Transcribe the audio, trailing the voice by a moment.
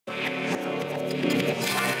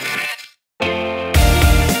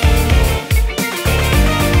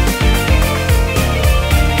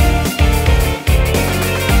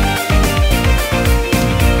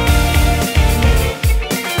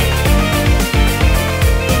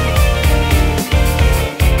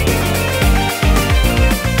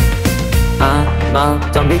ま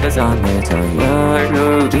た見重ねたや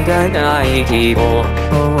る気がない希望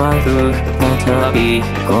は再び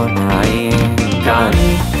来ない感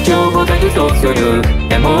情が嘘する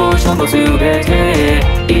エモーションも全て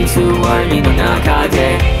偽りの中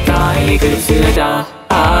で退屈だ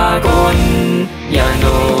今夜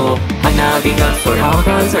の花火が空を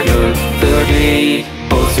飾る古い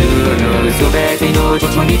をする全ての情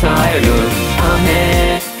緒に耐える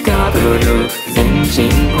雨が降る全身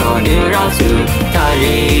を濡らす足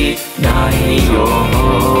りないよ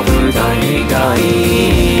二人がい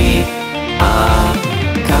い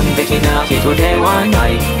完璧な人ではない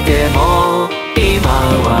でも今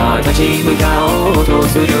は立ち向かおうと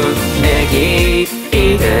するねぎ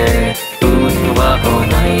で運は来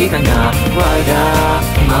ないかなわが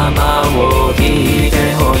ままを聞いて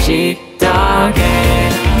ほしいだけ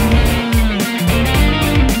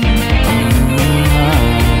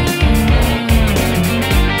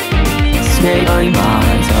Stay by my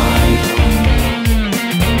side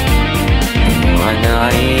言わな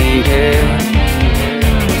いで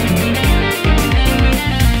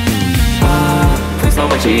ふさ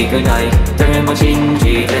わしくない誰も信じ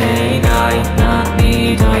ていない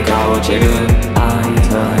涙が落ちる会い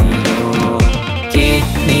たいよ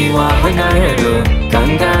君は離れる考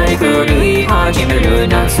え狂い始める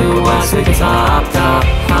夏は過ぎ去った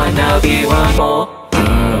花火はもう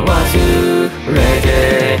忘れ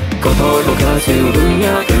て心がつぶや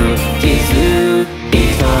く気づい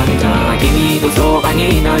たんだ君のそば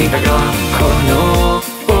にいないからこの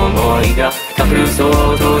思いが隠そ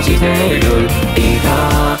うとしている行か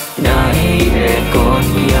ないで今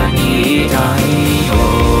夜にいたいよ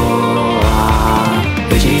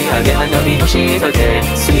打ち上げ花火の下で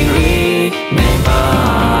Sweet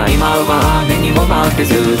Remember 今は目にも負け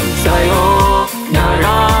ずさよな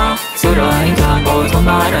ら辛い単語止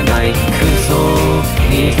まらないクソ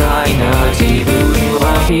みたいな自分は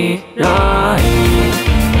嫌